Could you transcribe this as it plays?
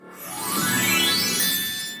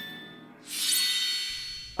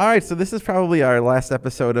All right, so this is probably our last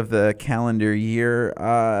episode of the calendar year.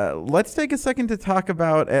 Let's take a second to talk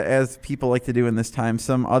about, as people like to do in this time,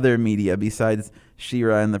 some other media besides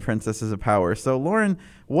She-Ra and the Princesses of Power. So, Lauren,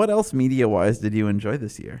 what else media-wise did you enjoy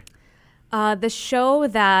this year? The show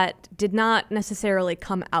that did not necessarily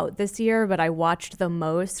come out this year, but I watched the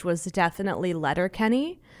most was definitely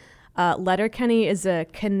Letterkenny. Letterkenny is a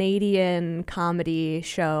Canadian comedy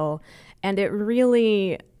show, and it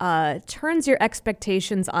really turns your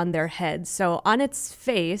expectations on their head. So on its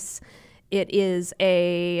face, it is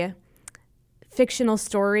a fictional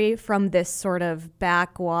story from this sort of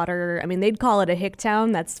backwater. I mean, they'd call it a hick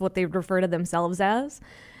town. That's what they refer to themselves as.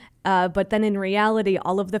 But then in reality,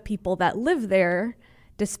 all of the people that live there,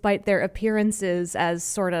 despite their appearances as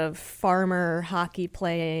sort of farmer,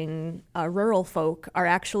 hockey-playing rural folk, are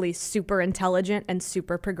actually super intelligent and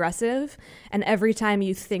super progressive. And every time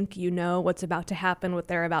you think you know what's about to happen, what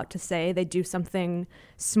they're about to say, they do something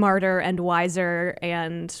smarter and wiser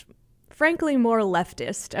and, frankly, more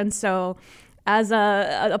leftist. And so, as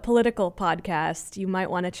a political podcast, you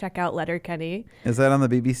might want to check out Letterkenny. Is that on the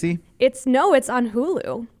BBC? It's on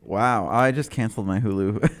Hulu. Wow, I just canceled my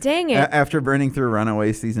Hulu. Dang it. After burning through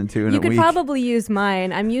Runaway Season 2 in a week. You could probably use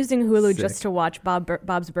mine. I'm using Hulu Sick. just to watch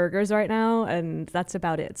Bob's Burgers right now, and that's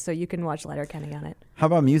about it. So you can watch Letterkenny on it. How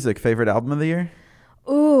about music? Favorite album of the year?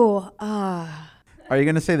 Ooh, Are you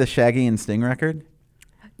going to say the Shaggy and Sting record?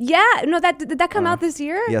 yeah. No, did that come out this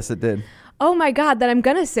year? Yes, it did. Oh my God, then I'm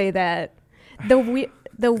gonna say that. The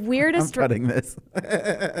weirdest. I'm cutting this.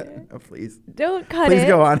 Oh, please. Don't cut Please it.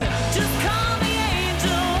 go on. Just call me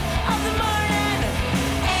angel of the morning.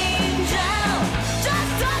 Angel,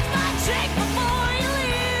 just touch my cheek before you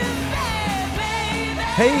leave, baby.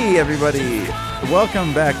 Hey, everybody.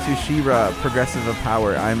 Welcome back to She-Ra, Progressive of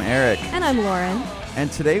Power. I'm Eric. And I'm Lauren.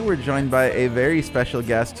 And today we're joined by a very special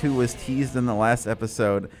guest who was teased in the last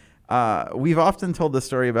episode. We've often told the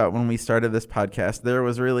story about when we started this podcast, there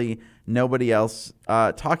was really nobody else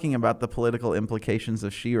talking about the political implications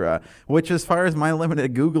of She-Ra, which, as far as my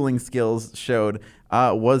limited Googling skills showed,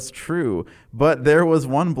 was true. But there was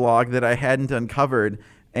one blog that I hadn't uncovered,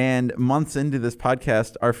 and months into this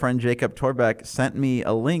podcast, our friend Jacob Torbeck sent me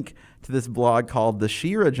a link to this blog called The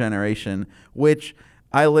She-Ra Generation, which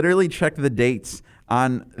I literally checked the dates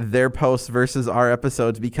on their posts versus our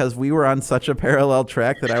episodes because we were on such a parallel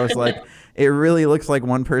track that I was like, it really looks like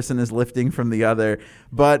one person is lifting from the other.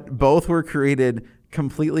 But both were created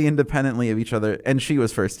completely independently of each other. And she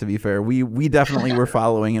was first, to be fair. We definitely were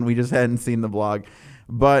following, and we just hadn't seen the blog.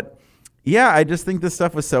 But yeah, I just think this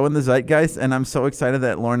stuff was so in the zeitgeist, and I'm so excited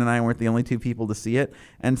that Lauren and I weren't the only two people to see it.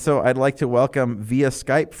 And so I'd like to welcome via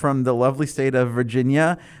Skype from the lovely state of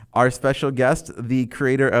Virginia, our special guest, the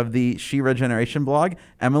creator of the She-Ra Generation blog,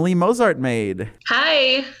 Emily Mozartmaid.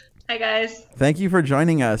 Hi. Hi, guys. Thank you for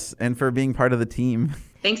joining us and for being part of the team.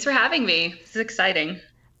 Thanks for having me. This is exciting.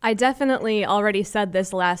 I definitely already said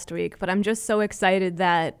this last week, but I'm just so excited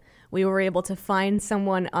that we were able to find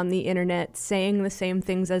someone on the internet saying the same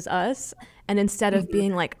things as us. And instead of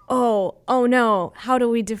being like, oh no, how do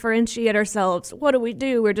we differentiate ourselves? What do we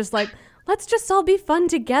do? We're just like, let's just all be fun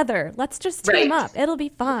together. Let's just team up. It'll be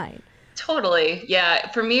fine. Totally. Yeah.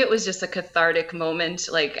 For me, it was just a cathartic moment.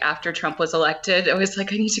 Like after Trump was elected, I was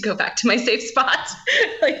like, I need to go back to my safe spot.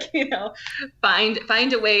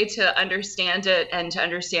 Find a way to understand it and to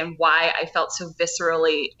understand why I felt so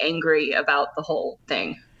viscerally angry about the whole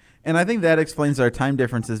thing. And I think that explains our time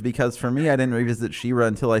differences because for me, I didn't revisit She-Ra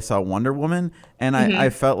until I saw Wonder Woman. And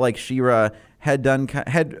I felt like She-Ra had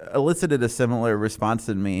elicited a similar response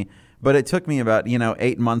in me. But it took me about,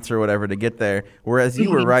 8 months or whatever to get there, whereas you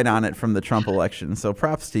were right on it from the Trump election. So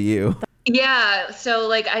props to you. Yeah.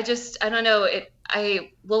 So I don't know.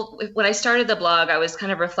 When I started the blog, I was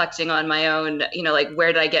kind of reflecting on my own,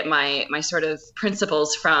 where did I get my sort of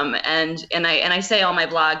principles from? And I say on my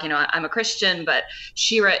blog, I'm a Christian, but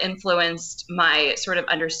She-Ra influenced my sort of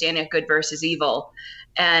understanding of good versus evil.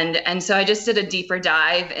 And so I just did a deeper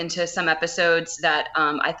dive into some episodes that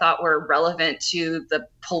I thought were relevant to the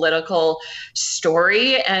political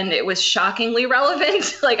story. And it was shockingly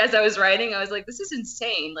relevant. As I was writing, I was like, this is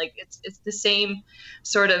insane. It's the same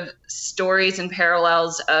sort of stories and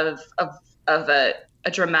parallels of a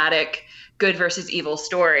dramatic good versus evil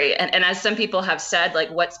story. And as some people have said,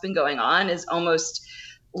 what's been going on is almost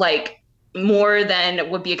more than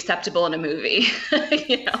would be acceptable in a movie.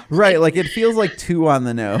 Right, it feels like too on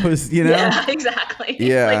the nose, Yeah, exactly.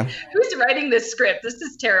 Yeah. Who's writing this script? This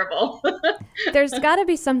is terrible. There's got to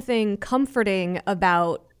be something comforting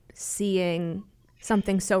about seeing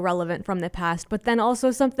something so relevant from the past, but then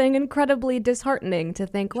also something incredibly disheartening to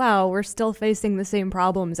think, wow, we're still facing the same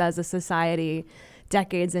problems as a society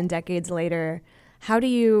decades and decades later. How do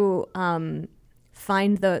you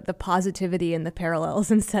find the positivity in the parallels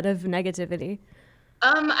instead of negativity?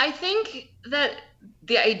 I think that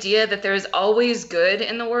the idea that there's always good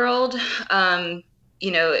in the world,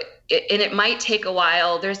 you know, and it might take a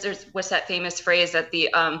while. There's what's that famous phrase that the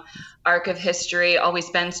arc of history always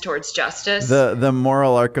bends towards justice. The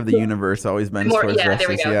moral arc of the universe always bends towards there justice.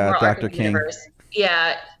 we go. Yeah, Moral arc Dr. of the King. universe.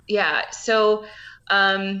 Yeah. So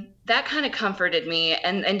that kind of comforted me,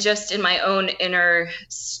 and just in my own inner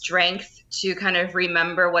strength to kind of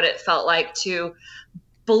remember what it felt like to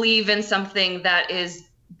believe in something that is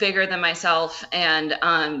bigger than myself, and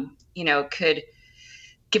you know, could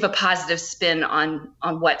give a positive spin on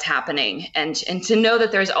what's happening, and to know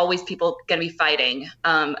that there's always people going to be fighting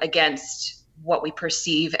against what we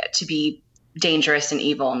perceive to be dangerous and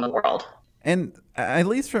evil in the world. And at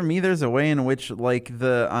least for me, there's a way in which, like,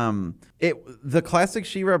 the classic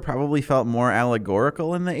She-Ra probably felt more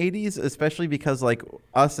allegorical in the 80s, especially because, like,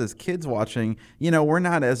 us as kids watching, you know, we're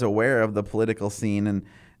not as aware of the political scene,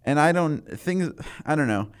 and I don't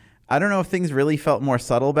know. I don't know if things really felt more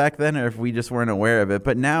subtle back then or if we just weren't aware of it.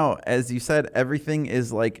 But now, as you said, everything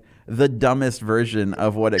is like the dumbest version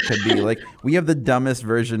of what it could be. Like, we have the dumbest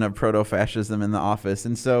version of proto-fascism in the office.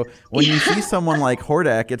 And so when you see someone like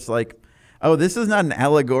Hordak, it's like, oh, this is not an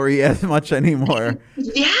allegory as much anymore.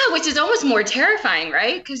 Yeah, which is almost more terrifying,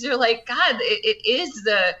 right? Because you're like, God, it is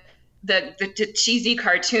the cheesy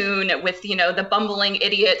cartoon with, you know, the bumbling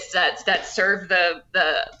idiots that serve the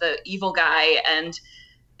evil guy, and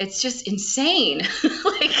it's just insane.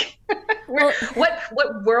 Like,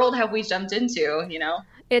 what world have we jumped into, you know?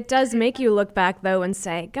 It does make you look back, though, and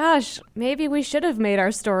say, gosh, maybe we should have made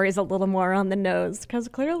our stories a little more on the nose, because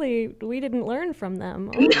clearly we didn't learn from them.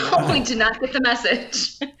 No, we did not get the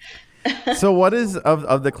message. So what is,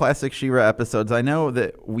 of the classic She-Ra episodes, I know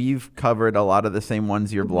that we've covered a lot of the same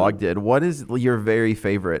ones your blog did. What is your very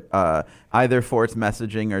favorite, either for its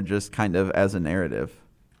messaging or just kind of as a narrative?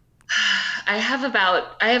 I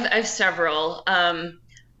have several.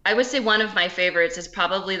 I would say one of my favorites is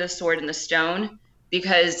probably The Sword and the Stone,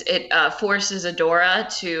 because it forces Adora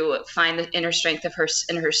to find the inner strength of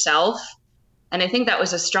herself. And I think that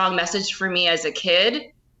was a strong message for me as a kid,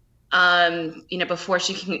 you know, before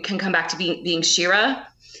she can come back to being She-Ra.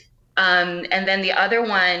 And then the other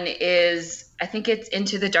one is, I think it's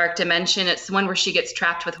Into the Dark Dimension. It's the one where she gets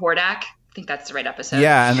trapped with Hordak. I think that's the right episode.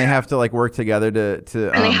 Yeah, and they have to like work together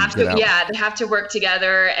to and they have to they have to work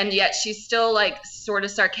together, and yet she's still like sort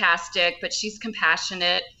of sarcastic, but she's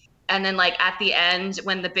compassionate. And then like at the end,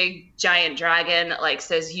 when the big giant dragon like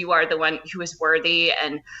says, "You are the one who is worthy,"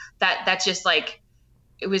 and that just like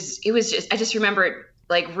it was just, I just remember it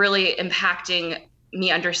like really impacting me,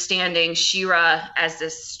 understanding She-Ra as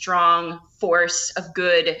this strong force of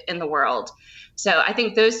good in the world. So I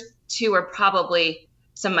think those two are probably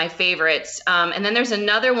some of my favorites. And then there's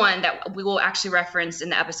another one that we will actually reference in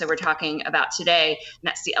the episode we're talking about today, and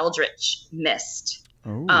that's the Eldritch Mist.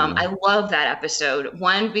 I love that episode.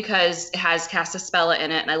 One, because it has Castaspella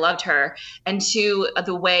in it, and I loved her. And two,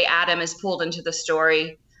 the way Adam is pulled into the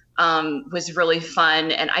story was really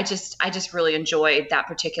fun. And I just really enjoyed that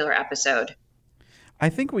particular episode. I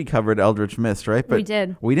think we covered Eldritch Mist, right? But we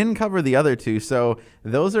did. We didn't cover the other two. So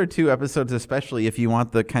those are two episodes, especially if you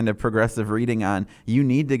want the kind of progressive reading on, you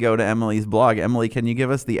need to go to Emily's blog. Emily, can you give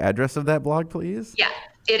us the address of that blog, please? Yeah,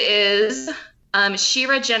 it is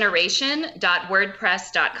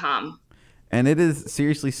shirageneration.wordpress.com. And it is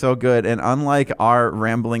seriously so good. And unlike our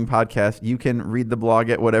rambling podcast, you can read the blog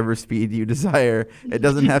at whatever speed you desire. It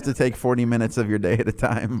doesn't have to take 40 minutes of your day at a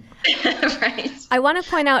time. Right. I want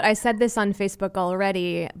to point out, I said this on Facebook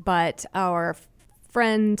already, but our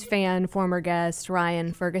friend, fan, former guest,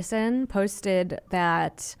 Ryan Ferguson, posted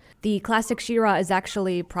that the classic She-Ra is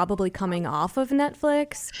actually probably coming off of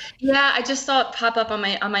Netflix. Yeah, I just saw it pop up on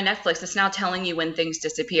my Netflix. It's now telling you when things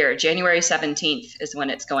disappear. January 17th is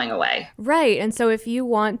when it's going away. Right. And so if you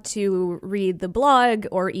want to read the blog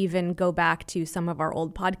or even go back to some of our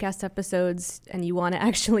old podcast episodes and you want to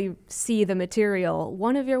actually see the material,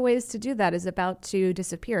 one of your ways to do that is about to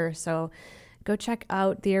disappear. So go check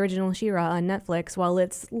out the original She-Ra on Netflix while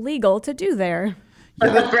it's legal to do there.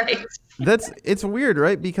 Yeah, Right. It's weird,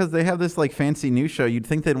 right? Because they have this like fancy new show. You'd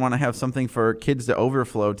think they'd want to have something for kids to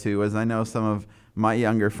overflow to, as I know some of my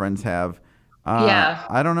younger friends have. Yeah.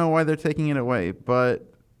 I don't know why they're taking it away,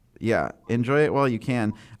 but yeah, enjoy it while you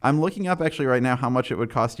can. I'm looking up actually right now how much it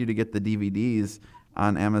would cost you to get the DVDs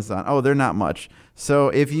on Amazon. Oh, they're not much. So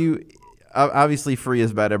if you... obviously free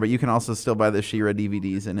is better, but you can also still buy the She-Ra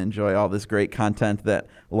DVDs and enjoy all this great content that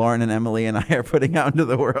Lauren and Emily and I are putting out into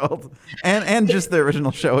the world, and just the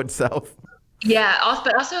original show itself. Yeah,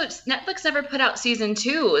 but also Netflix never put out season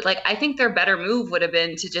 2. Like, I think their better move would have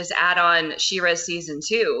been to just add on She-Ra's season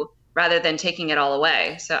 2 rather than taking it all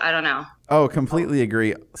away. So I don't know. Oh, completely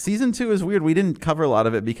agree. Season 2 is weird. We didn't cover a lot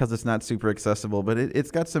of it because it's not super accessible, but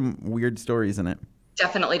it's got some weird stories in it.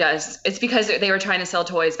 Definitely does. It's because they were trying to sell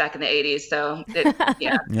toys back in the 80s. So,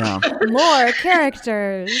 yeah. Yeah. More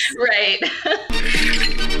characters. Right.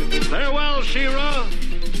 Farewell, She-Ra,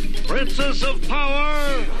 Princess of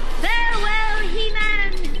Power. Farewell,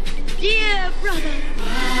 He-Man, dear brother.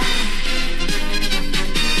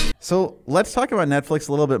 So let's talk about Netflix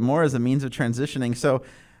a little bit more as a means of transitioning. So,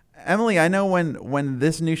 Emily, I know when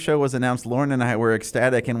this new show was announced, Lauren and I were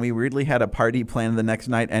ecstatic, and we weirdly had a party planned the next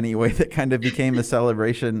night anyway that kind of became a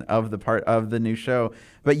celebration of the new show.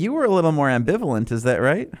 But you were a little more ambivalent, is that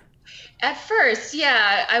right? At first,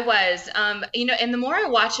 yeah, I was. And the more I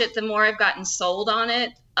watch it, the more I've gotten sold on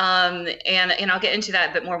it. And I'll get into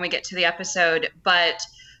that a bit more when we get to the episode. But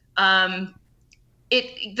the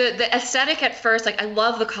aesthetic at first, like, I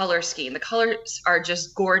love the color scheme. The colors are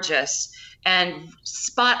just gorgeous and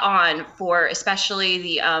spot on for especially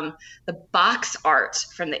the box art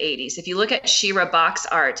from the 80s. If you look at She-Ra box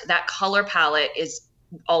art, that color palette is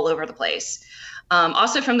all over the place.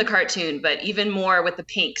 Also from the cartoon, but even more with the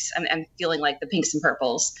pinks. I'm feeling like the pinks and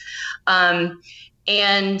purples.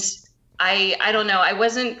 And I don't know, I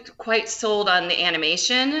wasn't quite sold on the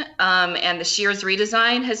animation, and the She-Ra's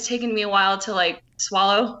redesign has taken me a while to like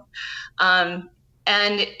swallow. And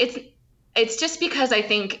it's just because I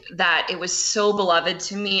think that it was so beloved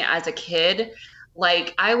to me as a kid.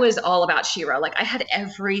 Like, I was all about She-Ra. Like, I had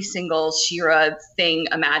every single She-Ra thing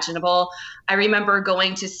imaginable. I remember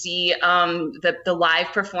going to see the live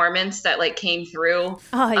performance that like came through.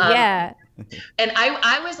 Oh, yeah. And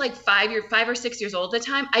I was like 5 or 6 years old at the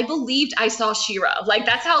time. I believed I saw She-Ra. Like,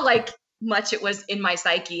 that's how like much it was in my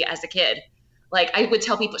psyche as a kid. Like, I would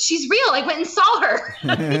tell people, she's real. I went and saw her.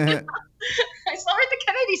 I saw her at the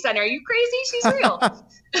Kennedy Center. Are you crazy? She's real.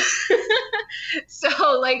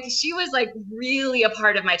 So like, she was like really a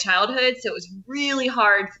part of my childhood. So it was really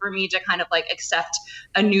hard for me to kind of like accept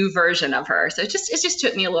a new version of her. So it just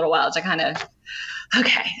took me a little while to kind of,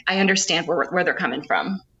 okay, I understand where they're coming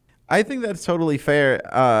from. I think that's totally fair.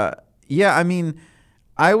 Yeah, I mean,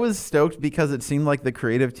 I was stoked because it seemed like the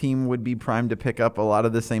creative team would be primed to pick up a lot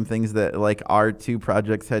of the same things that like our two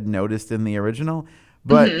projects had noticed in the original.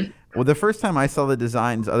 But well, the first time I saw the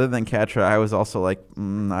designs, other than Catra, I was also like,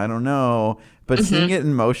 I don't know. But seeing it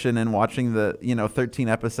in motion and watching the 13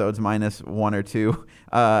 episodes minus 1 or 2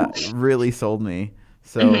 really sold me.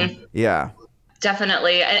 So yeah.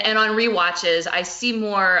 Definitely. And on rewatches, I see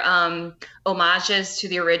more homages to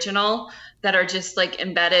the original that are just like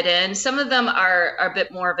embedded in. Some of them are a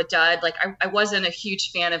bit more of a dud. Like, I wasn't a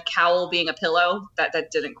huge fan of Cowl being a pillow. That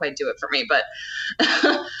didn't quite do it for me. But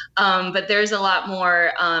but there's a lot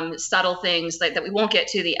more subtle things like that we won't get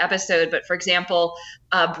to the episode. But for example,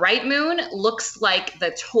 Bright Moon looks like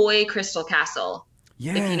the toy Crystal Castle.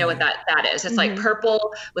 Yeah. If you know what that is. It's like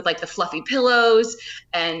purple with like the fluffy pillows,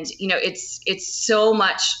 and it's so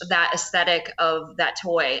much that aesthetic of that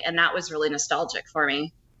toy, and that was really nostalgic for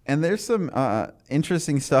me. And there's some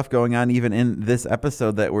interesting stuff going on even in this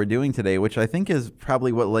episode that we're doing today, which I think is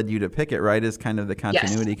probably what led you to pick it, right? Is kind of the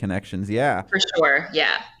continuity connections. Yeah. For sure.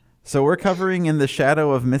 Yeah. So we're covering in the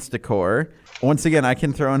Shadow of Mystacor. Once again, I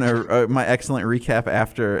can throw in my excellent recap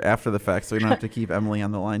after the fact, so we don't have to keep Emily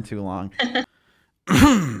on the line too long.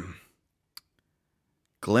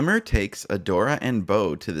 Glimmer takes Adora and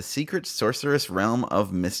Bo to the secret sorceress realm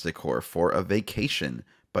of Mystacor for a vacation,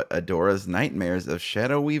 but Adora's nightmares of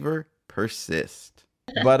Shadow Weaver persist.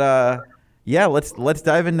 But yeah, let's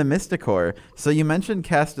dive into Mystacor. So you mentioned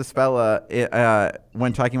Castaspella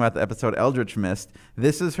when talking about the episode Eldritch Mist.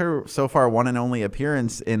 This is her so far one and only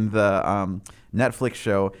appearance in the Netflix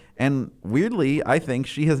show, and weirdly, I think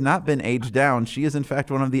she has not been aged down. She is in fact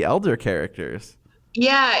one of the elder characters.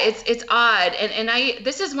 Yeah, it's odd, and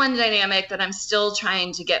this is one dynamic that I'm still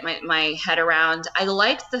trying to get my head around. I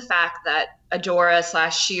liked the fact that Adora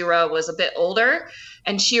 / She-Ra was a bit older,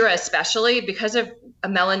 and She-Ra especially because of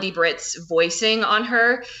Melody Britt's voicing on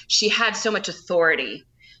her. She had so much authority,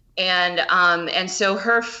 and so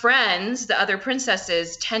her friends, the other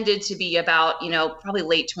princesses, tended to be about probably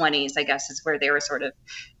late 20s, I guess is where they were sort of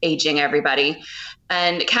aging everybody.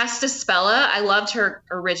 And Castaspella, I loved her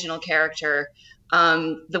original character.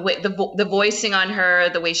 The way the voicing on her,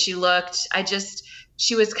 the way she looked,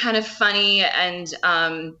 she was kind of funny and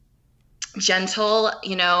gentle,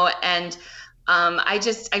 and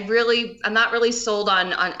I'm not really sold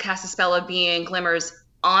on Castaspella being Glimmer's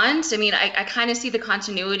aunt. I mean, I kind of see the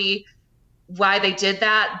continuity why they did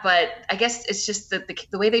that, but I guess it's just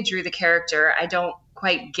the way they drew the character. I don't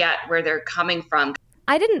quite get where they're coming from.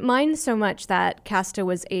 I didn't mind so much that Casta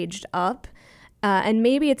was aged up. And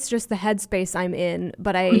maybe it's just the headspace I'm in,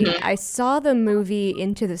 but I saw the movie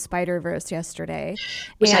Into the Spider-Verse yesterday.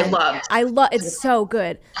 Which I loved. It's so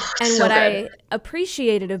good. And So what good. I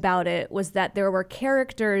appreciated about it was that there were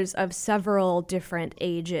characters of several different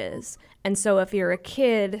ages. And so if you're a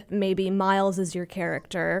kid, maybe Miles is your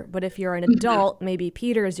character, but if you're an adult, maybe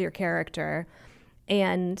Peter is your character.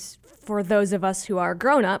 And for those of us who are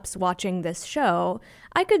grown-ups watching this show,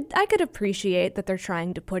 I could appreciate that they're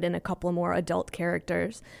trying to put in a couple more adult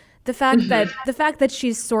characters. The fact that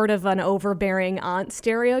she's sort of an overbearing aunt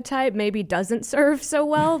stereotype maybe doesn't serve so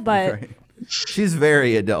well, but Right. She's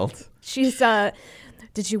very adult. she's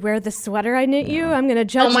did you wear the sweater I knit you? I'm gonna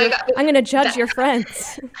judge my you. God. I'm gonna judge your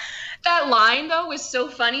friends. That line though was so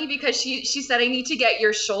funny because she said, "I need to get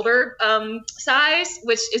your shoulder size,"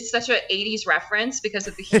 which is such a 80s reference because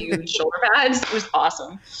of the huge shoulder pads. It was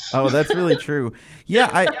awesome. Oh, that's really true.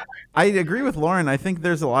 Yeah, I agree with Lauren. I think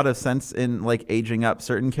there's a lot of sense in like aging up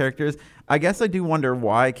certain characters. I guess I do wonder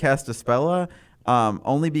why Castaspella,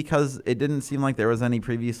 only because it didn't seem like there was any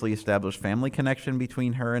previously established family connection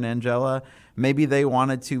between her and Angela. Maybe they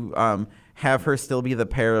wanted to have her still be the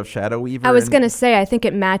pair of Shadow Weaver. I was going to say, I think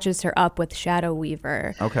it matches her up with Shadow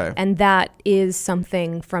Weaver. Okay. And that is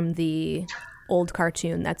something from the old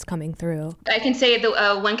cartoon that's coming through. I can say the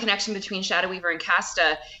one connection between Shadow Weaver and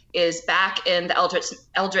Casta is back in the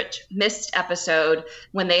Eldritch Mist episode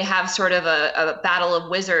when they have sort of a battle of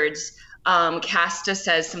wizards. Casta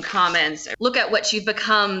says some comments. "Look at what you've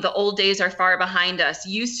become. The old days are far behind us.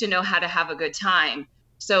 You used to know how to have a good time."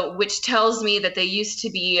 So, which tells me that they used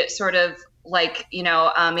to be sort of like,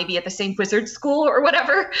 maybe at the same wizard school or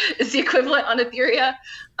whatever is the equivalent on Etheria,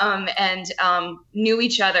 and knew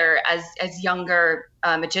each other as younger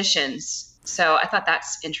magicians. So I thought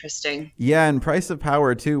that's interesting. Yeah, in Price of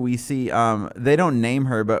Power, too, we see, they don't name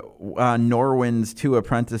her, but Norwin's two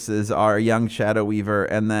apprentices are a young Shadow Weaver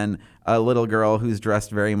and then a little girl who's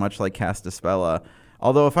dressed very much like Castaspella.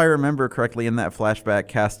 Although, if I remember correctly, in that flashback,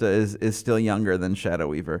 Casta is still younger than Shadow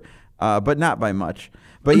Weaver, but not by much.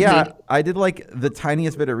 But yeah, I did like the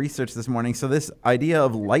tiniest bit of research this morning. So this idea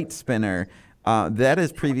of light spinner, that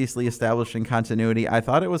is previously established in continuity. I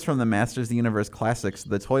thought it was from the Masters of the Universe Classics,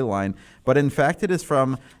 the toy line, but in fact it is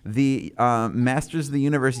from the Masters of the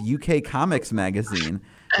Universe UK Comics magazine,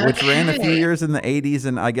 which ran a few years in the 80s,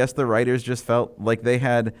 and I guess the writers just felt like they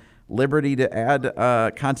had liberty to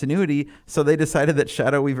add continuity, so they decided that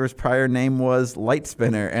Shadow Weaver's prior name was Light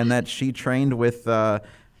Spinner, and that she trained with...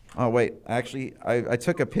 oh, wait. Actually, I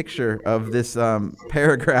took a picture of this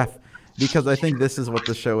paragraph because I think this is what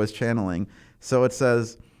the show is channeling. So it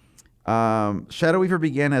says, Shadow Weaver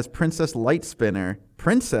began as Princess Light Spinner,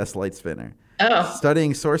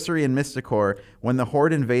 studying sorcery in Mystacor when the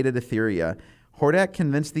Horde invaded Etheria. Hordak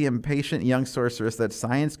convinced the impatient young sorceress that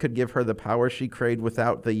science could give her the power she craved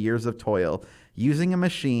without the years of toil. Using a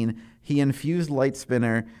machine, he infused Light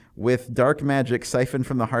Spinner with dark magic siphoned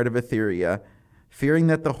from the heart of Etheria. Fearing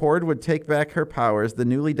that the Horde would take back her powers, the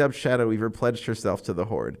newly dubbed Shadow Weaver pledged herself to the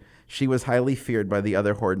Horde. She was highly feared by the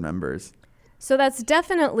other Horde members. So that's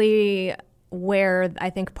definitely where I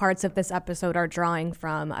think parts of this episode are drawing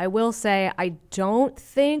from. I will say I don't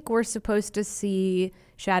think we're supposed to see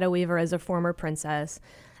Shadow Weaver as a former princess,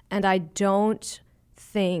 and I don't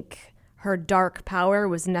think her dark power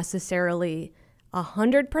was necessarily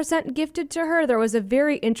 100% gifted to her. There was a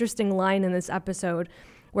very interesting line in this episode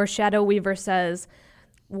where Shadow Weaver says,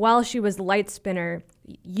 while she was Light Spinner,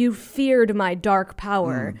 you feared my dark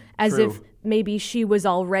power, as true. if maybe she was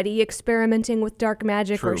already experimenting with dark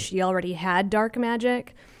magic or True. she already had dark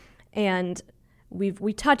magic. And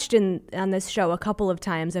we touched on this show a couple of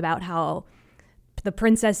times about how the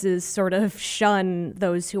princesses sort of shun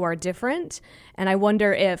those who are different. And I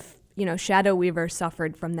wonder if, Shadow Weaver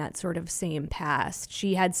suffered from that sort of same past.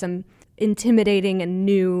 She had some intimidating and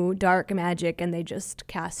new dark magic, and they just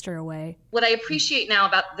cast her away. What I appreciate now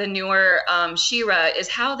about the newer She-Ra is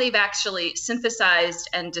how they've actually synthesized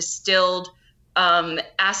and distilled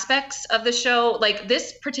aspects of the show. Like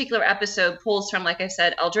this particular episode pulls from, like I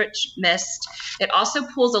said, Eldritch Mist. It also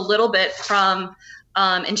pulls a little bit from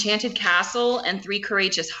Enchanted Castle and Three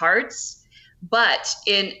Courageous Hearts. But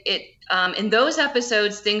in those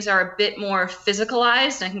episodes, things are a bit more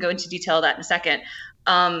physicalized. I can go into detail of that in a second.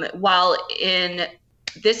 While in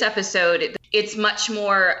this episode, it's much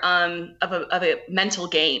more of a mental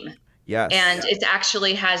game. Yes. And it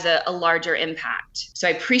actually has a larger impact. So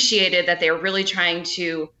I appreciated that they were really trying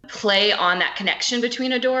to play on that connection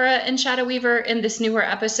between Adora and Shadow Weaver in this newer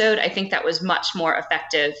episode. I think that was much more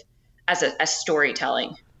effective as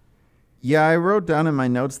storytelling. Yeah, I wrote down in my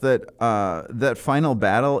notes that that final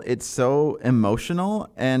battle, it's so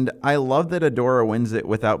emotional, and I love that Adora wins it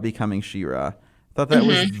without becoming She-Ra. Thought that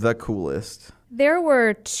was the coolest. There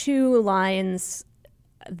were 2 lines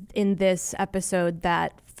in this episode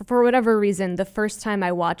that, for whatever reason, the first time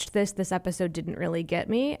I watched this episode didn't really get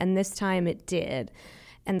me, and this time it did.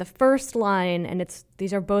 And the first line, and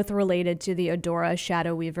these are both related to the Adora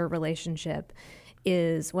Shadow Weaver relationship,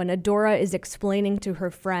 is when Adora is explaining to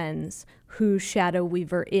her friends who Shadow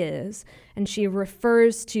Weaver is, and she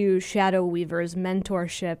refers to Shadow Weaver's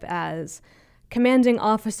mentorship as commanding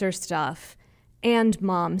officer stuff and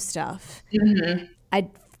mom stuff. I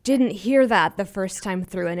didn't hear that the first time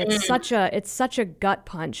through, and it's such a gut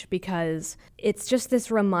punch, because it's just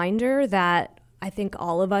this reminder that I think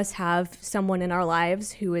all of us have someone in our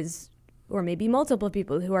lives who is, or maybe multiple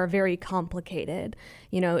people who are very complicated.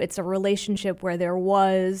 You know, it's a relationship where there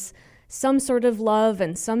was some sort of love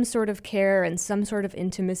and some sort of care and some sort of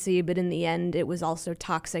intimacy, but in the end it was also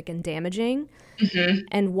toxic and damaging.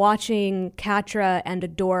 And watching Catra and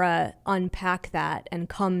Adora unpack that and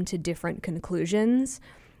come to different conclusions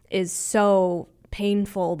is so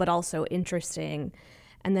painful but also interesting.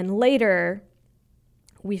 And then later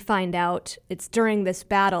we find out, it's during this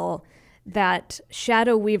battle, that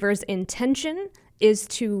Shadow Weaver's intention is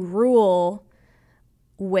to rule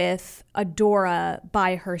with Adora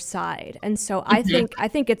by her side. And so I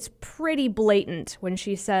think it's pretty blatant when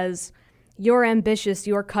she says, "You're ambitious,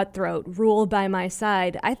 you're cutthroat, rule by my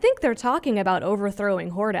side." I think they're talking about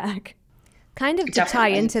overthrowing Hordak. Kind of to tie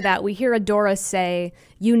into that, we hear Adora say,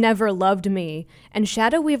 "You never loved me." And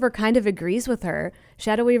Shadow Weaver kind of agrees with her.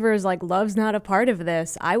 Shadow Weaver is like, "Love's not a part of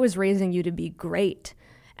this. I was raising you to be great."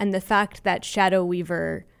 And the fact that Shadow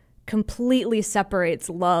Weaver completely separates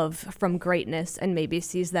love from greatness and maybe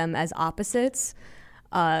sees them as opposites,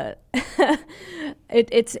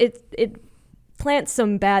 it plants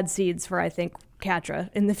some bad seeds for, I think, Catra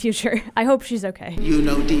in the future. I hope she's okay. You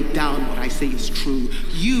know deep down what I say is true.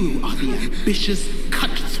 You are the ambitious,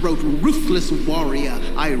 cutthroat, ruthless warrior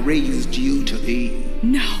I raised you to be.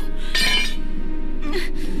 No.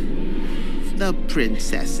 The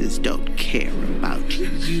princesses don't care about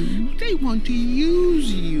you. They want to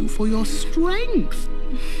use you for your strength.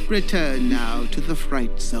 Return now to the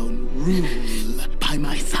Fright Zone. Rule by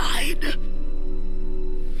my side.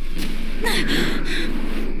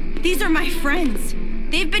 These are my friends.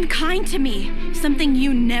 They've been kind to me, something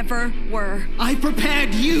you never were. I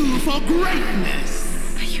prepared you for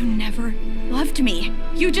greatness. But you never loved me.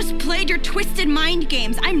 You just played your twisted mind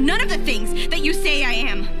games. I'm none of the things that you say I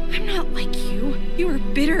am. I'm not like you. You are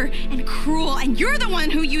bitter and cruel, and you're the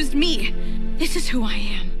one who used me. This is who I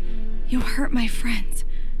am. You hurt my friends,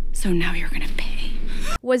 so now you're gonna pay.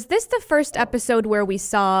 Was this the first episode where we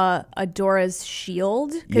saw Adora's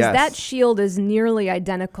shield? Because Yes. that shield is nearly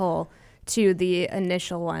identical to the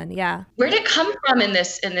initial one. Yeah. Where did it come from in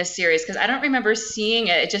this series? Because I don't remember seeing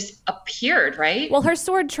it. It just appeared, right? Well, her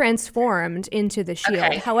sword transformed into the shield.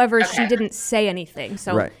 Okay. However, she Okay. didn't say anything.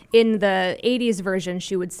 So Right. in the 80s version,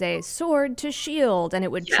 she would say sword to shield, and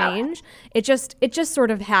it would change. It just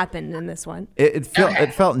sort of happened in this one. It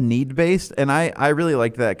felt need based, and I really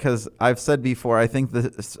like that, because I've said before, I think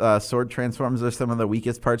the sword transforms are some of the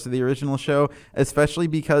weakest parts of the original show, especially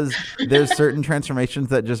because there's certain transformations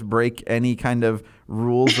that just break any kind of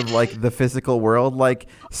rules of like the physical world, like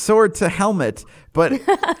sword to helmet. But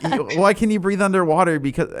why can you breathe underwater?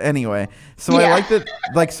 Because anyway, so I like that.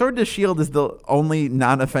 Like sword to shield is the only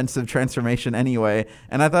non-offensive transformation anyway,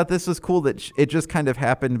 and I thought this was cool that it just kind of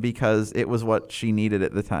happened because it was what she needed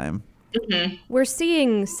at the time. We're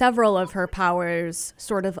seeing several of her powers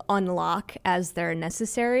sort of unlock as they're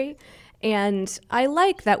necessary. And I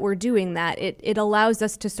like that we're doing that. It allows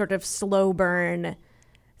us to sort of slow burn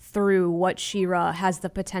through what She-Ra has the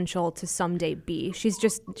potential to someday be.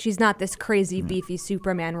 She's not this crazy beefy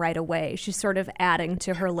Superman right away. She's sort of adding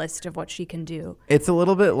to her list of what she can do. It's a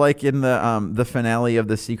little bit like in the finale of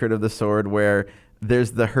The Secret of the Sword, where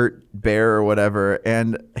there's the hurt bear or whatever,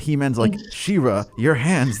 and He-Man's like, "She-Ra, your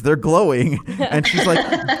hands, they're glowing." And she's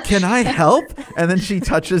like, "Can I help?" And then she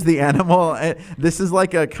touches the animal. And this is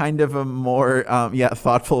like a kind of a more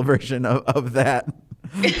thoughtful version of that.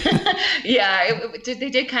 They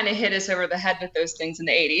did kind of hit us over the head with those things in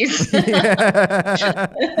the 80s.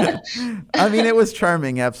 I mean, it was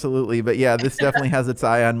charming, absolutely. But yeah, this definitely has its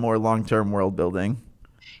eye on more long-term world building.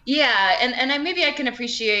 Yeah, and maybe I can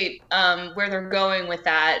appreciate where they're going with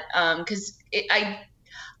that, because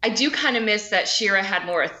I do kind of miss that Shira had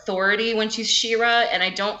more authority when she's Shira, and I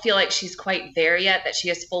don't feel like she's quite there yet, that she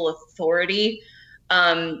has full authority.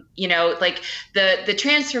 Like the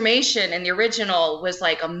transformation in the original was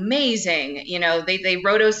like amazing. They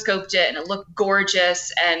rotoscoped it and it looked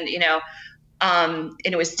gorgeous, and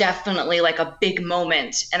it was definitely like a big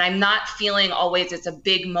moment. And I'm not feeling always it's a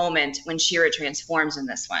big moment when Shira transforms in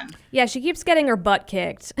this one. Yeah, she keeps getting her butt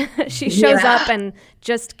kicked. She shows up and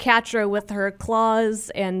just Catra with her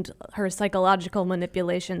claws and her psychological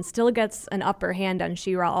manipulation still gets an upper hand on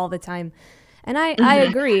She-Ra all the time. And I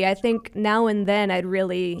agree. I think now and then I'd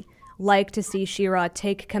really like to see She-Ra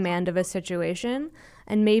take command of a situation.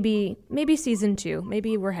 And maybe season 2.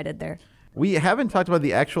 Maybe we're headed there. We haven't talked about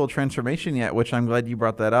the actual transformation yet, which I'm glad you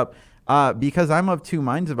brought that up, because I'm of two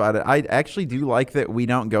minds about it. I actually do like that we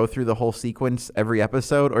don't go through the whole sequence every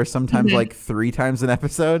episode, or sometimes like 3 times an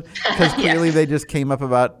episode, because clearly they just came up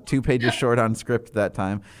about 2 pages short on script that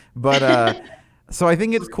time. But so I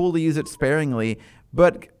think it's cool to use it sparingly.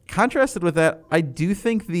 But contrasted with that, I do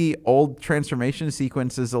think the old transformation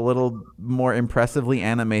sequence is a little more impressively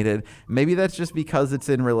animated. Maybe that's just because it's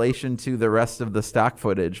in relation to the rest of the stock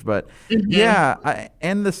footage. But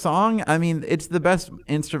and the song, I mean, it's the best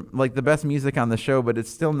the best music on the show, but it's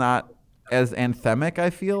still not as anthemic, I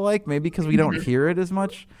feel like. Maybe because we don't hear it as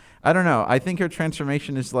much. I don't know. I think her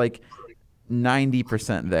transformation is like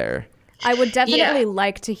 90% there. I would definitely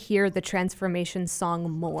like to hear the transformation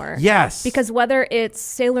song more. Yes. Because whether it's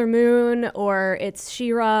Sailor Moon or it's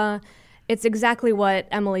She-Ra, it's exactly what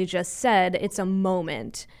Emily just said. It's a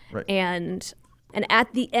moment. Right. And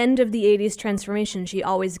at the end of the 80s transformation, she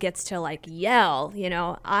always gets to like yell,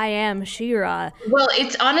 I am She-Ra. Well,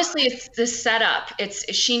 it's the setup.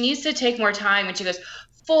 She needs to take more time, and she goes,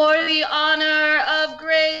 for the honor of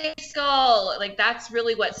Grayskull. Like, that's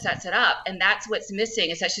really what sets it up. And that's what's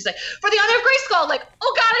missing, is that she's like, for the honor of Grayskull. Like,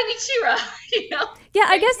 oh God, I need She-Ra. Yeah,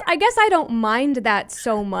 I guess I don't mind that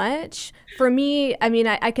so much. For me, I mean,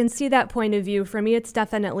 I can see that point of view. For me, it's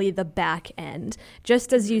definitely the back end.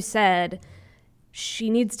 Just as you said,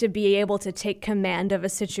 she needs to be able to take command of a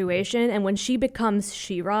situation. And when she becomes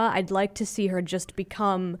She-Ra, I'd like to see her just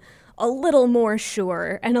become a little more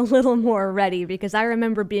sure and a little more ready, because I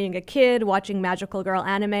remember being a kid watching Magical Girl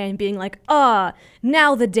anime and being like,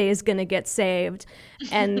 now the day is gonna get saved.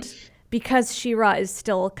 And because She-Ra is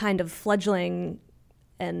still kind of fledgling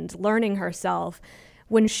and learning herself,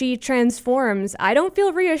 when she transforms, I don't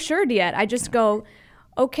feel reassured yet. I just go,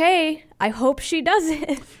 okay, I hope she does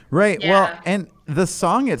it. Right. Yeah. Well, and the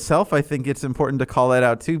song itself, I think it's important to call that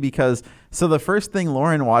out too, because so the first thing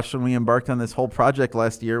Lauren watched when we embarked on this whole project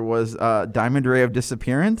last year was Diamond Ray of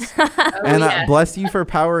Disappearance. And bless you for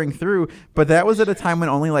powering through. But that was at a time when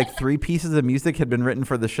only like 3 pieces of music had been written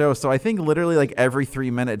for the show. So I think literally like every 3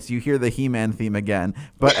 minutes you hear the He-Man theme again.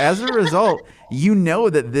 But as a result, you know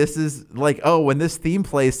that this is like, when this theme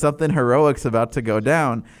plays, something heroic's about to go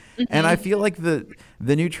down. And I feel like the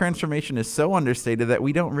new transformation is so understated that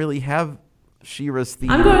we don't really have She-Ra's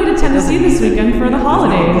theme. I'm going to Tennessee this weekend for the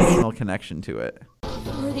holidays. Emotional connection to it.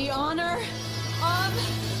 For the honor of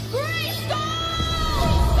Grayskull!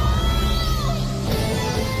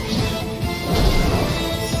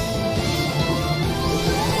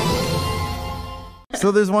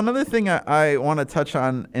 So there's one other thing I want to touch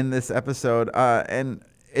on in this episode, and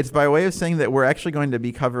it's by way of saying that we're actually going to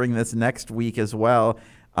be covering this next week as well.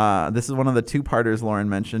 This is one of the 2-parters Lauren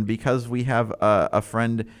mentioned, because we have a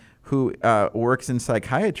friend who works in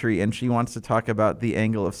psychiatry, and she wants to talk about the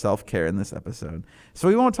angle of self-care in this episode. So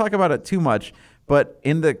we won't talk about it too much, but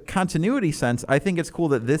in the continuity sense, I think it's cool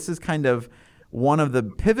that this is kind of one of the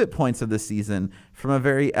pivot points of the season, from a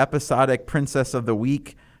very episodic Princess of the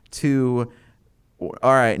Week to,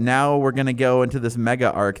 all right, now we're going to go into this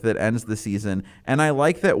mega arc that ends the season. And I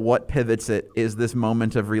like that what pivots it is this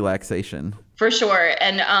moment of relaxation. For sure.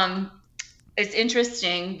 And it's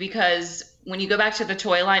interesting because when you go back to the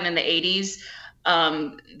toy line in the 80s,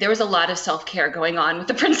 there was a lot of self-care going on with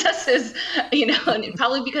the princesses, and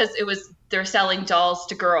probably because they're selling dolls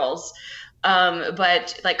to girls.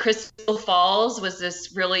 But like Crystal Falls was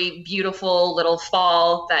this really beautiful little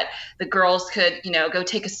fall that the girls could, go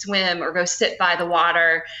take a swim or go sit by the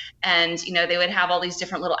water. And, they would have all these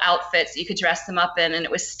different little outfits that you could dress them up in. And it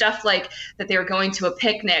was stuff like that they were going to a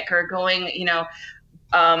picnic or going,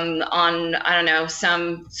 on, I don't know,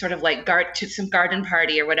 some sort of like to some garden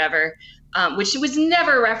party or whatever, which was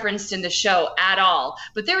never referenced in the show at all.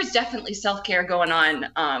 But there was definitely self-care going on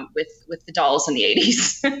with the dolls in the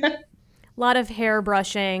 80s. A lot of hair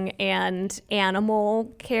brushing and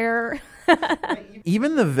animal care.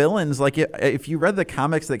 Even the villains, like if you read the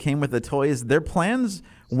comics that came with the toys, their plans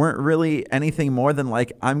weren't really anything more than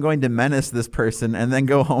like, I'm going to menace this person and then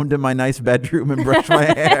go home to my nice bedroom and brush my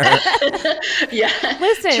hair. Yeah,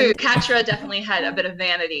 Listen. True. Catra definitely had a bit of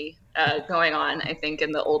vanity going on, I think,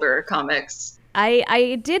 in the older comics.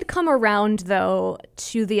 I did come around, though,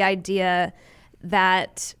 to the idea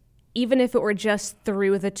that even if it were just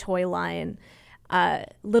through the toy line,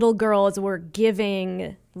 little girls were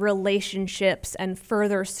giving relationships and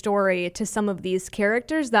further story to some of these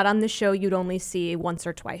characters that on the show you'd only see once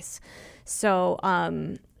or twice. So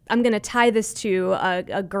I'm going to tie this to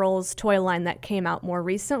a girls' toy line that came out more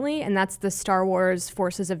recently, and that's the Star Wars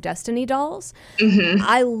Forces of Destiny dolls. Mm-hmm.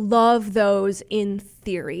 I love those in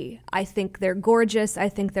theory. I think they're gorgeous. I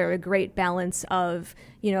think they're a great balance of,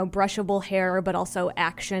 brushable hair, but also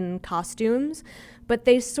action costumes. But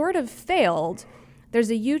they sort of failed.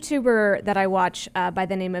 There's a YouTuber that I watch by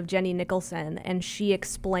the name of Jenny Nicholson, and she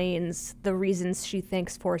explains the reasons she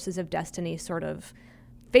thinks Forces of Destiny sort of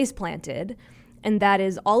face-planted. And that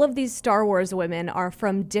is all of these Star Wars women are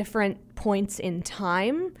from different points in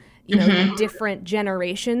time, different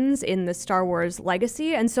generations in the Star Wars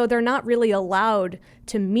legacy. And so they're not really allowed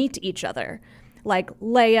to meet each other. Like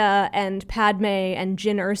Leia and Padme and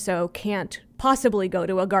Jyn Erso can't possibly go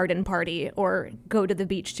to a garden party or go to the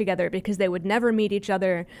beach together because they would never meet each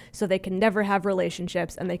other, so they can never have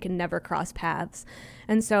relationships and they can never cross paths.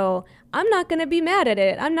 And so I'm not going to be mad at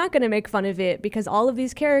it. I'm not going to make fun of it because all of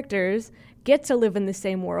these characters get to live in the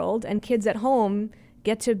same world, and kids at home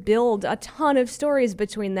get to build a ton of stories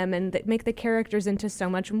between them and make the characters into so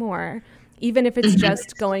much more, even if it's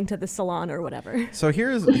just going to the salon or whatever. So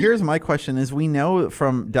here's my question is, we know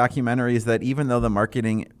from documentaries that even though the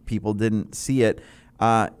marketing people didn't see it,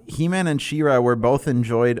 He-Man and She-Ra were both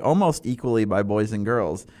enjoyed almost equally by boys and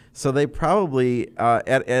girls. So they probably,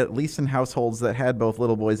 at least in households that had both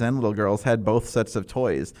little boys and little girls, had both sets of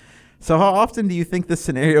toys. So how often do you think this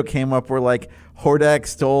scenario came up where, like, Hordak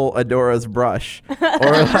stole Adora's brush? Or,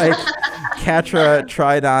 like, Catra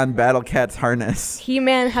tried on Battle Cat's harness?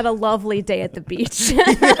 He-Man had a lovely day at the beach.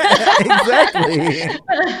 Exactly.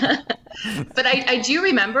 But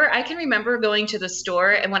I can remember going to the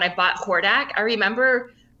store, and when I bought Hordak, I remember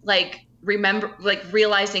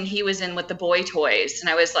realizing he was in with the boy toys, and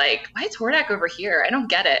I was like, why is Hordak over here? I don't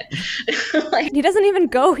get it. He doesn't even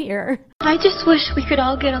go here. I just wish we could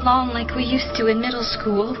all get along like we used to in middle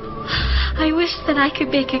school. I wish that I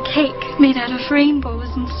could bake a cake made out of rainbows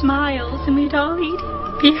and smiles, and we'd all eat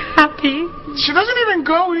it, be happy. She doesn't even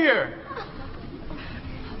go here.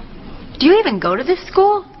 Do you even go to this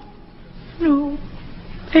school? No.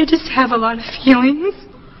 I just have a lot of feelings.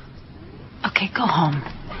 Okay, go home.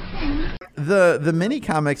 The mini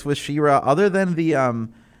comics with She-Ra, other than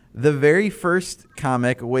the very first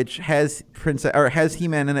comic, which has has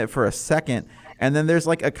He-Man in it for a second, and then there's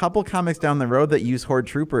like a couple comics down the road that use Horde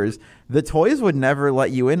Troopers, the toys would never let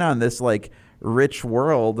you in on this like rich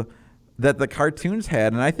world that the cartoons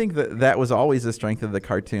had, and I think that was always the strength of the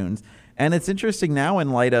cartoons. And it's interesting now in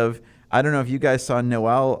light of, I don't know if you guys saw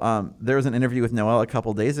Noelle. There was an interview with Noelle a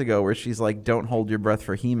couple days ago where she's like, don't hold your breath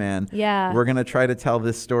for He-Man. Yeah. We're going to try to tell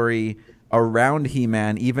this story around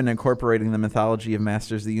He-Man, even incorporating the mythology of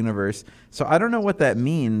Masters of the Universe. So I don't know what that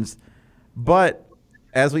means, but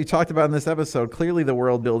as we talked about in this episode, clearly the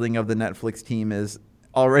world building of the Netflix team is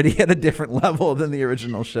already at a different level than the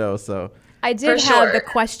original show. So I did have the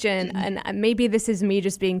question, and maybe this is me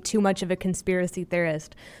just being too much of a conspiracy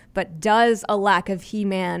theorist, but does a lack of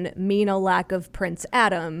He-Man mean a lack of Prince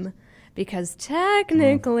Adam? Because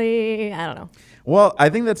technically, I don't know. Well, I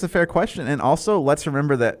think that's a fair question. And also, let's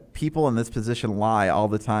remember that people in this position lie all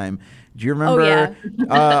the time. Do you remember?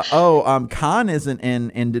 Oh, yeah. Khan isn't in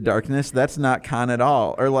Into Darkness. That's not Khan at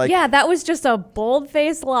all. Or like, yeah, that was just a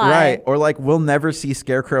bold-faced lie. Right. Or like, we'll never see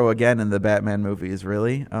Scarecrow again in the Batman movies.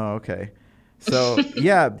 Really? Oh, okay. So,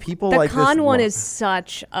 yeah, people the like this. The Khan one is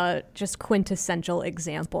such a just quintessential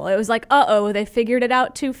example. It was like, they figured it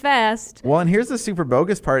out too fast. Well, and here's the super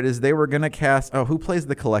bogus part is they were going to cast, who plays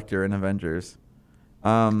the Collector in Avengers?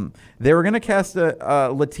 They were going to cast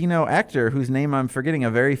a Latino actor whose name I'm forgetting,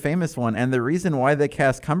 a very famous one. And the reason why they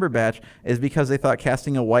cast Cumberbatch is because they thought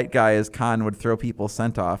casting a white guy as Khan would throw people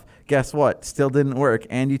scent off. Guess what? Still didn't work.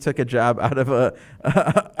 And you took a job out of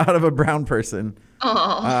a brown person.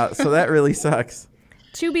 So that really sucks.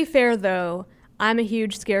 To be fair, though, I'm a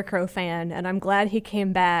huge Scarecrow fan, and I'm glad he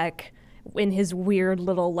came back in his weird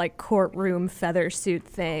little like courtroom feather suit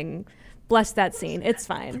thing. bless that scene. It's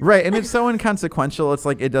fine. Right, and it's so inconsequential. It's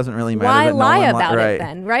like it doesn't really matter. Why that no lie one about right. it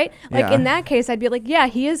then, right? Like Yeah. in that case, I'd be like, yeah,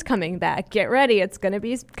 he is coming back. Get ready. It's going to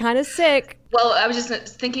be kind of sick. Well, I was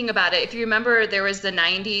just thinking about it. If you remember, there was the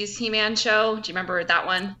 90s He-Man show. Do you remember that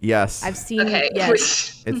one? Yes. I've seen Okay.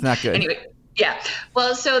 yes. It's not good. Anyway, yeah.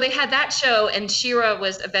 Well, so they had that show, and She-Ra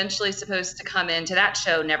was eventually supposed to come into that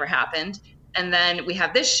show. Never happened. And then we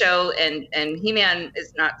have this show, and He-Man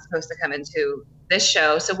is not supposed to come into this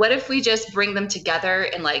show. So what if we just bring them together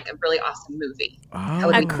in like a really awesome movie?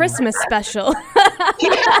 A Christmas special.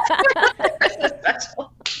 Christmas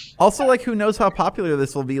special. Also, like, who knows how popular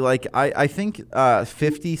this will be? Like, I think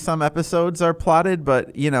 50 some episodes are plotted,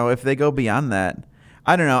 but you know, if they go beyond that,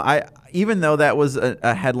 I don't know. Even though that was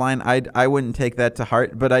a headline, I wouldn't take that to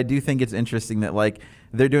heart. But I do think it's interesting that like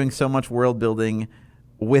they're doing so much world building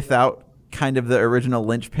without kind of the original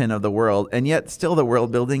linchpin of the world, and yet still the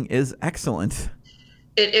world building is excellent.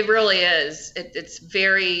 It really is. It's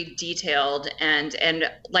very detailed and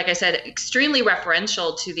like I said, extremely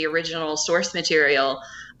referential to the original source material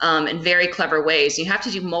in very clever ways. You have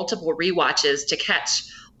to do multiple rewatches to catch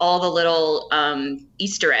all the little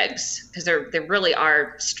Easter eggs because they really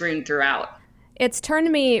are strewn throughout. It's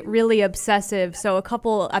turned me really obsessive. So a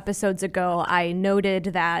couple episodes ago, I noted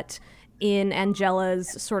that in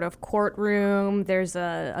Angela's sort of courtroom, there's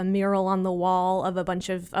a mural on the wall of a bunch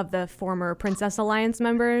of the former Princess Alliance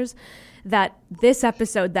members. That this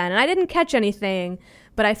episode then, and I didn't catch anything,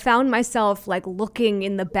 but I found myself like looking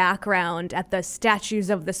in the background at the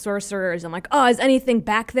statues of the sorcerers. I'm like, oh, is anything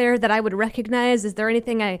back there that I would recognize? Is there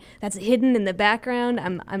anything that's hidden in the background?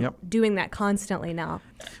 I'm Yep. doing that constantly now.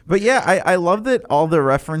 But yeah, I love that all the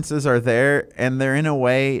references are there, and they're in a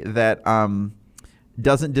way that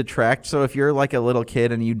doesn't detract. So if you're like a little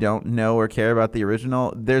kid and you don't know or care about the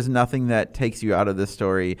original, there's nothing that takes you out of this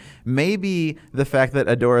story. Maybe the fact that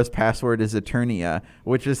Adora's password is Eternia,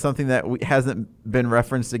 which is something that hasn't been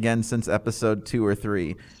referenced again since episode 2 or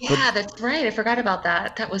 3. Yeah, that's right. I forgot about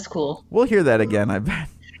that. That was cool. We'll hear that again, I bet.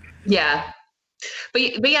 Yeah. But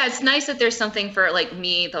yeah, it's nice that there's something for like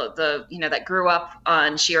me, the that grew up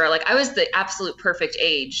on She-Ra. Like I was the absolute perfect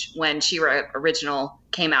age when She-Ra original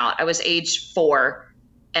came out. I was age 4.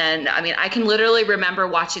 And I mean, I can literally remember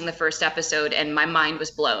watching the first episode and my mind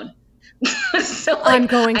was blown. So, like, I'm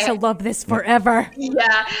going to love this forever.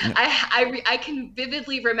 Yeah, I can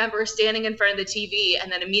vividly remember standing in front of the TV and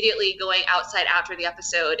then immediately going outside after the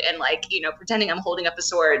episode and like, pretending I'm holding up a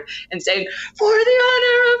sword and saying, "For the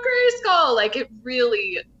honor of Grayskull." Like it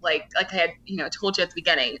really, like I had, told you at the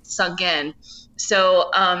beginning, it sunk in.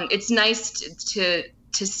 So it's nice to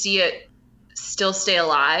see it still stay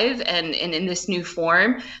alive and in this new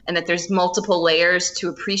form, and that there's multiple layers to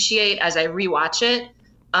appreciate as I rewatch it.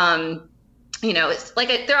 It's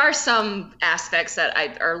like there are some aspects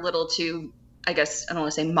that are a little too, I guess, I don't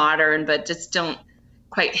want to say modern, but just don't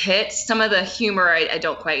quite hit. Some of the humor I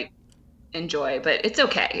don't quite enjoy, but it's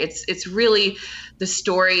okay. It's really, the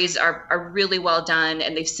stories are really well done,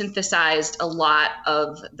 and they've synthesized a lot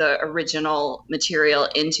of the original material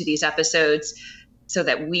into these episodes so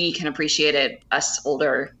that we can appreciate it, us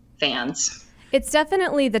older fans. It's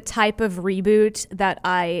definitely the type of reboot that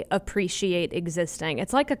I appreciate existing.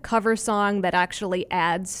 It's like a cover song that actually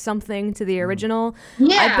adds something to the original.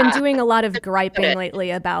 Yeah. I've been doing a lot of griping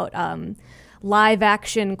lately about live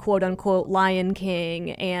action, quote unquote, Lion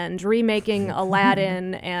King, and remaking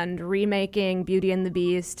Aladdin and remaking Beauty and the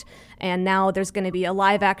Beast. And now there's going to be a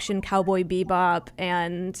live action Cowboy Bebop.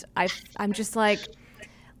 And I'm just like,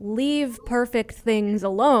 leave perfect things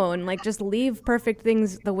alone. Like, just leave perfect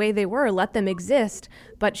things the way they were. Let them exist.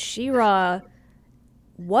 But She-Ra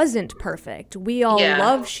wasn't perfect. We all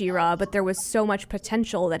love She-Ra, but there was so much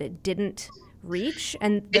potential that it didn't reach.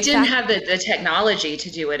 And it didn't have the technology to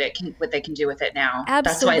do what they can do with it now.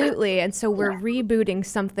 Absolutely. And so we're rebooting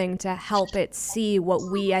something to help it see what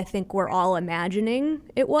I think we're all imagining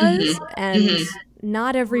it was. And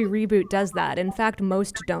not every reboot does that. In fact,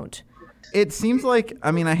 most don't. It seems like,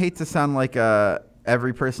 I mean, I hate to sound like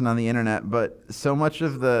every person on the internet, but so much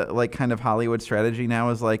of the like kind of Hollywood strategy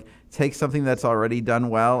now is like take something that's already done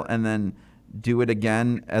well and then do it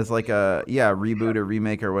again as like a reboot or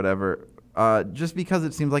remake or whatever, just because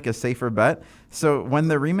it seems like a safer bet. So when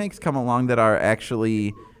the remakes come along that are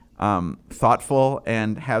actually thoughtful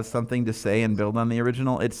and have something to say and build on the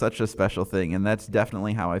original, it's such a special thing, and that's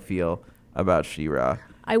definitely how I feel about She-Ra.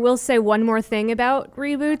 I will say one more thing about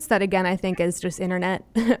reboots that, again, I think is just internet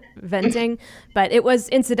venting, but it was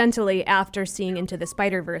incidentally after seeing Into the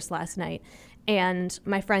Spider-Verse last night. And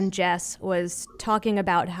my friend Jess was talking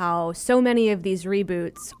about how so many of these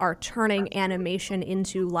reboots are turning animation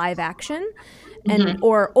into live action, and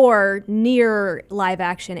or near live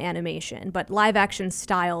action animation, but live action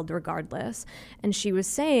styled regardless. And she was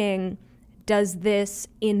saying, does this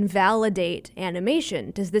invalidate animation?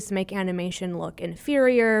 Does this make animation look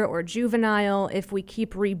inferior or juvenile if we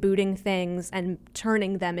keep rebooting things and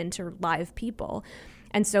turning them into live people?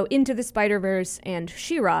 And so Into the Spider-Verse and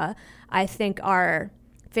She-Ra, I think, are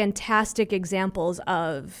fantastic examples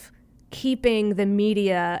of keeping the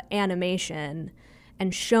media animation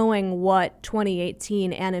and showing what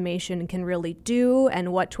 2018 animation can really do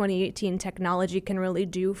and what 2018 technology can really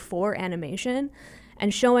do for animation,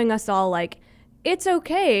 and showing us all, like, it's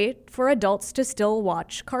okay for adults to still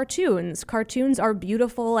watch cartoons. Cartoons are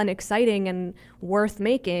beautiful and exciting and worth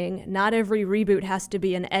making. Not every reboot has to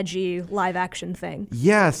be an edgy live action thing.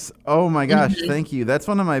 Yes. Oh my gosh. Thank you. That's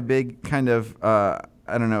one of my big kind of, one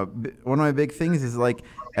of my big things is like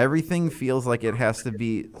everything feels like it has to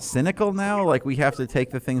be cynical now. Like we have to take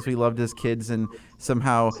the things we loved as kids and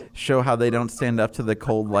somehow show how they don't stand up to the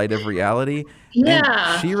cold light of reality.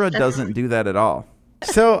 Yeah. And She-Ra doesn't do that at all.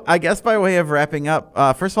 So I guess by way of wrapping up,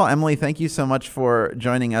 first of all, Emily, thank you so much for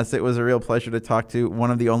joining us. It was a real pleasure to talk to one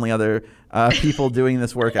of the only other people doing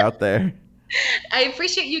this work out there. I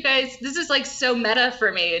appreciate you guys. This is like so meta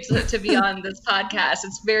for me to be on this podcast.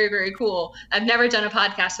 It's very, very cool. I've never done a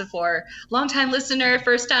podcast before. Long-time listener,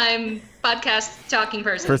 first-time podcast talking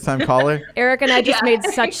person. First-time caller? Eric and I just made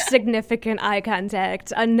such significant eye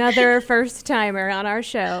contact. Another first-timer on our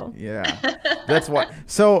show. Yeah, that's why.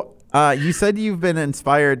 So you said you've been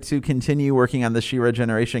inspired to continue working on the She-Ra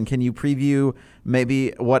generation. Can you preview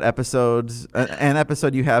maybe what episodes, an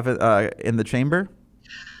episode you have in the chamber?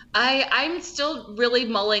 I'm still really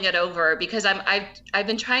mulling it over because I've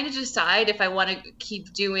been trying to decide if I want to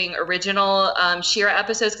keep doing original She-Ra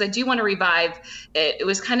episodes, because I do want to revive it. It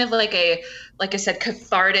was kind of like I said,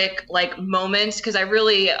 cathartic like moment, because I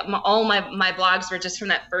really all my blogs were just from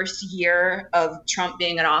that first year of Trump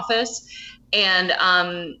being in office, and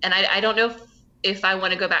I don't know if I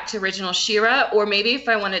want to go back to original She-Ra, or maybe if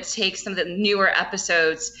I want to take some of the newer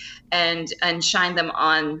episodes and shine them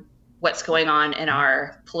on what's going on in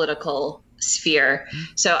our political sphere.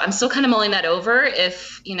 So I'm still kind of mulling that over.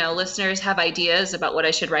 If, listeners have ideas about what I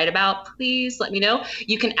should write about, please let me know.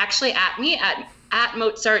 You can actually at me at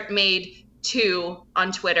Mozartmaid 2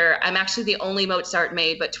 on Twitter. I'm actually the only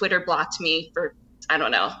Mozartmaid, but Twitter blocked me for, I don't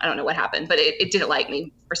know what happened, but it didn't like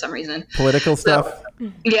me for some reason. Political stuff?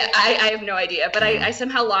 Yeah, I have no idea, but I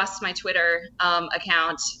somehow lost my Twitter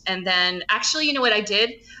account. And then actually, you know what I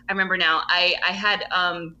did? I remember now. I had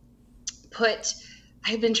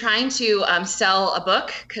I've been trying to sell a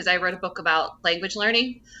book, because I wrote a book about language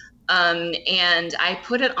learning, and I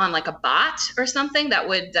put it on like a bot or something that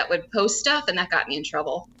would post stuff, and that got me in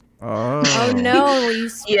trouble. Oh no, you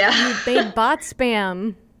made bot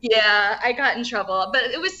spam. Yeah, I got in trouble, but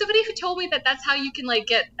it was somebody who told me that that's how you can like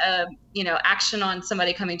get action on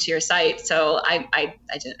somebody coming to your site. So I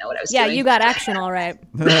didn't know what I was doing. Yeah, you got action all right.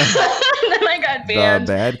 Then I got banned.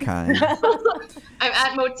 The bad kind. I'm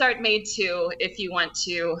at Mozartmaid 2 if you want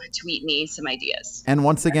to tweet me some ideas. And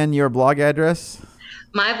once again, your blog address?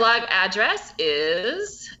 My blog address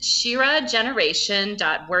is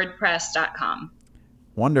shirageneration.wordpress.com.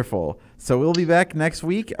 Wonderful. So we'll be back next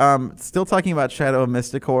week, still talking about Shadow of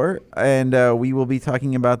Mystacor, and we will be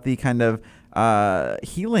talking about the kind of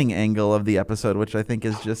healing angle of the episode, which I think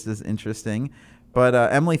is just as interesting. But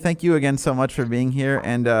Emily, thank you again so much for being here,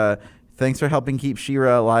 and thanks for helping keep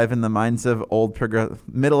She-Ra alive in the minds of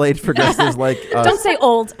middle-aged progressives like us. Don't say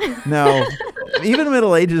old. No. Even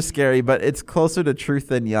middle age is scary, but it's closer to truth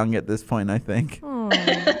than young at this point, I think.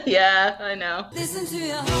 Yeah, I know. Listen to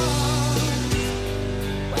your heart.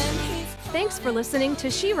 Thanks for listening to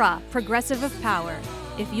She-Ra, Progressive of Power.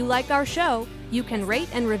 If you like our show, you can rate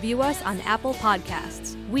and review us on Apple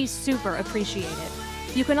Podcasts. We super appreciate it.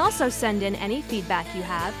 You can also send in any feedback you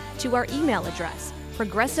have to our email address,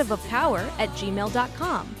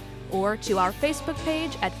 progressiveofpower@gmail.com, or to our Facebook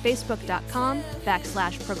page at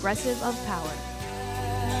facebook.com/progressiveofpower.